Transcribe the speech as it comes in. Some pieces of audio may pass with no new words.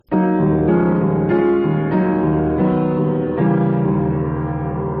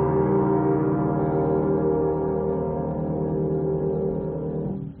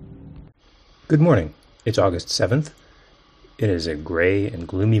Good morning. It's August 7th. It is a gray and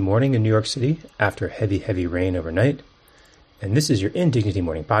gloomy morning in New York City after heavy rain overnight. And this is your Indignity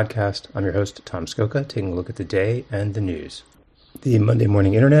Morning Podcast. I'm your host, Tom Skoka, taking a look at the day and the news. The Monday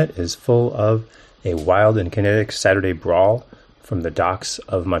morning internet is full of a wild and kinetic Saturday brawl from the docks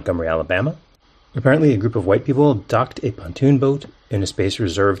of Montgomery, Alabama. Apparently, a group of white people docked a pontoon boat in a space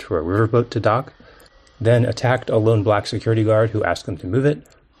reserved for a riverboat to dock, then attacked a lone black security guard who asked them to move it.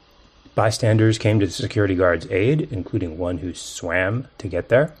 Bystanders came to the security guard's aid, including one who swam to get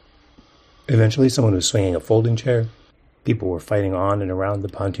there. Eventually, someone was swinging a folding chair. People were fighting on and around the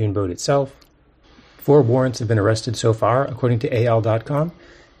pontoon boat itself. 4 warrants have been arrested so far, according to AL.com,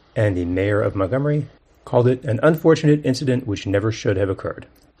 and the mayor of Montgomery called it an unfortunate incident which never should have occurred.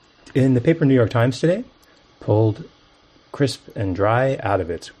 In the paper New York Times today, pulled crisp and dry out of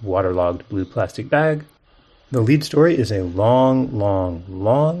its waterlogged blue plastic bag, the lead story is a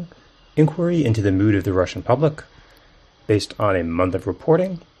long inquiry into the mood of the Russian public, based on a month of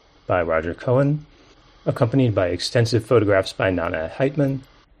reporting by Roger Cohen, accompanied by extensive photographs by Nana Heitman,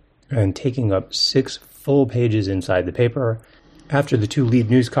 and taking up 6 full pages inside the paper after the 2 lead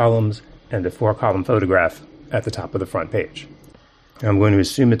news columns and the 4-column photograph at the top of the front page. I'm going to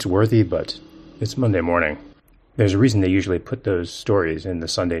assume it's worthy, but it's Monday morning. There's a reason they usually put those stories in the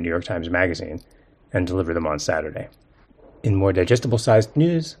Sunday New York Times Magazine and deliver them on Saturday. In more digestible-sized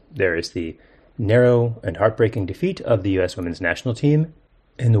news, there is the narrow and heartbreaking defeat of the U.S. women's national team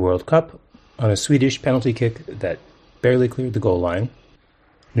in the World Cup on a Swedish penalty kick that barely cleared the goal line.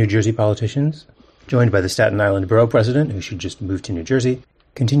 New Jersey politicians, joined by the Staten Island borough president, who should just move to New Jersey,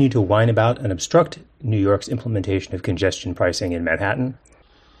 continue to whine about and obstruct New York's implementation of congestion pricing in Manhattan,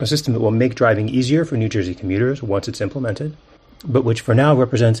 a system that will make driving easier for New Jersey commuters once it's implemented, but which for now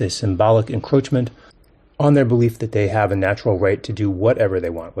represents a symbolic encroachment on their belief that they have a natural right to do whatever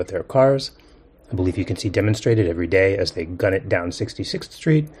they want with their cars, a belief you can see demonstrated every day as they gun it down 66th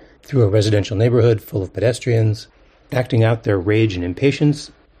Street through a residential neighborhood full of pedestrians, acting out their rage and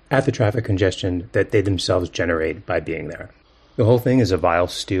impatience at the traffic congestion that they themselves generate by being there. The whole thing is a vile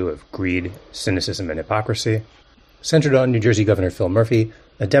stew of greed, cynicism, and hypocrisy, centered on New Jersey Governor Phil Murphy,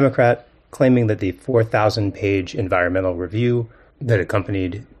 a Democrat, claiming that the 4,000-page environmental review that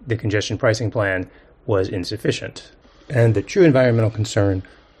accompanied the congestion pricing plan was insufficient, and the true environmental concern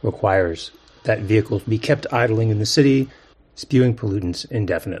requires that vehicles be kept idling in the city, spewing pollutants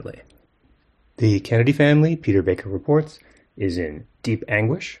indefinitely. The Kennedy family, Peter Baker reports, is in deep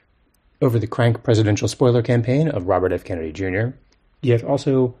anguish over the crank presidential spoiler campaign of Robert F. Kennedy Jr., yet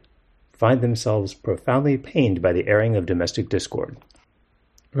also find themselves profoundly pained by the airing of domestic discord.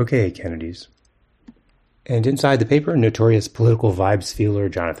 Okay, Kennedys. And inside the paper, notorious political vibes feeler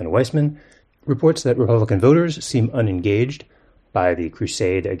Jonathan Weissman reports that Republican voters seem unengaged by the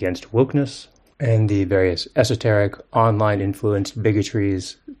crusade against wokeness and the various esoteric, online-influenced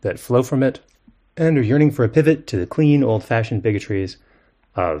bigotries that flow from it, and are yearning for a pivot to the clean, old-fashioned bigotries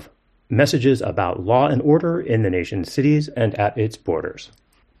of messages about law and order in the nation's cities and at its borders.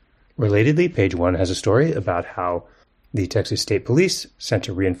 Relatedly, page 1 has a story about how the Texas State Police, sent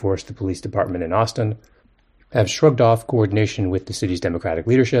to reinforce the police department in Austin, have shrugged off coordination with the city's Democratic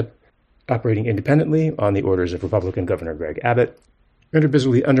leadership, operating independently on the orders of Republican Governor Greg Abbott, and are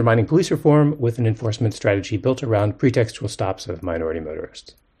busily undermining police reform with an enforcement strategy built around pretextual stops of minority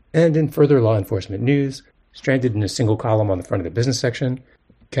motorists. And in further law enforcement news, stranded in a single column on the front of the business section,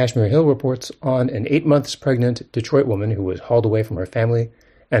 Kashmir Hill reports on an 8 months pregnant Detroit woman who was hauled away from her family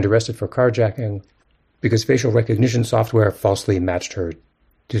and arrested for carjacking because facial recognition software falsely matched her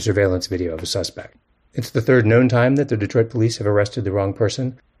to surveillance video of a suspect. It's the 3rd known time that the Detroit police have arrested the wrong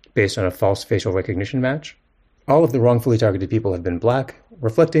person based on a false facial recognition match. All of the wrongfully targeted people have been black,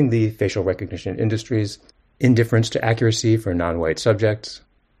 reflecting the facial recognition industry's indifference to accuracy for non-white subjects.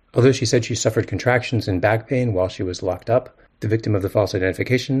 Although she said she suffered contractions and back pain while she was locked up, the victim of the false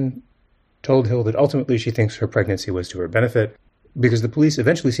identification told Hill that ultimately she thinks her pregnancy was to her benefit, because the police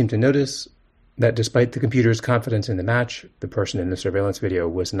eventually seemed to notice that despite the computer's confidence in the match, the person in the surveillance video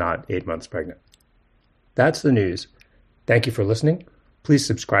was not 8 months pregnant. That's the news. Thank you for listening. Please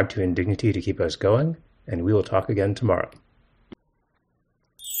subscribe to Indignity to keep us going, and we will talk again tomorrow.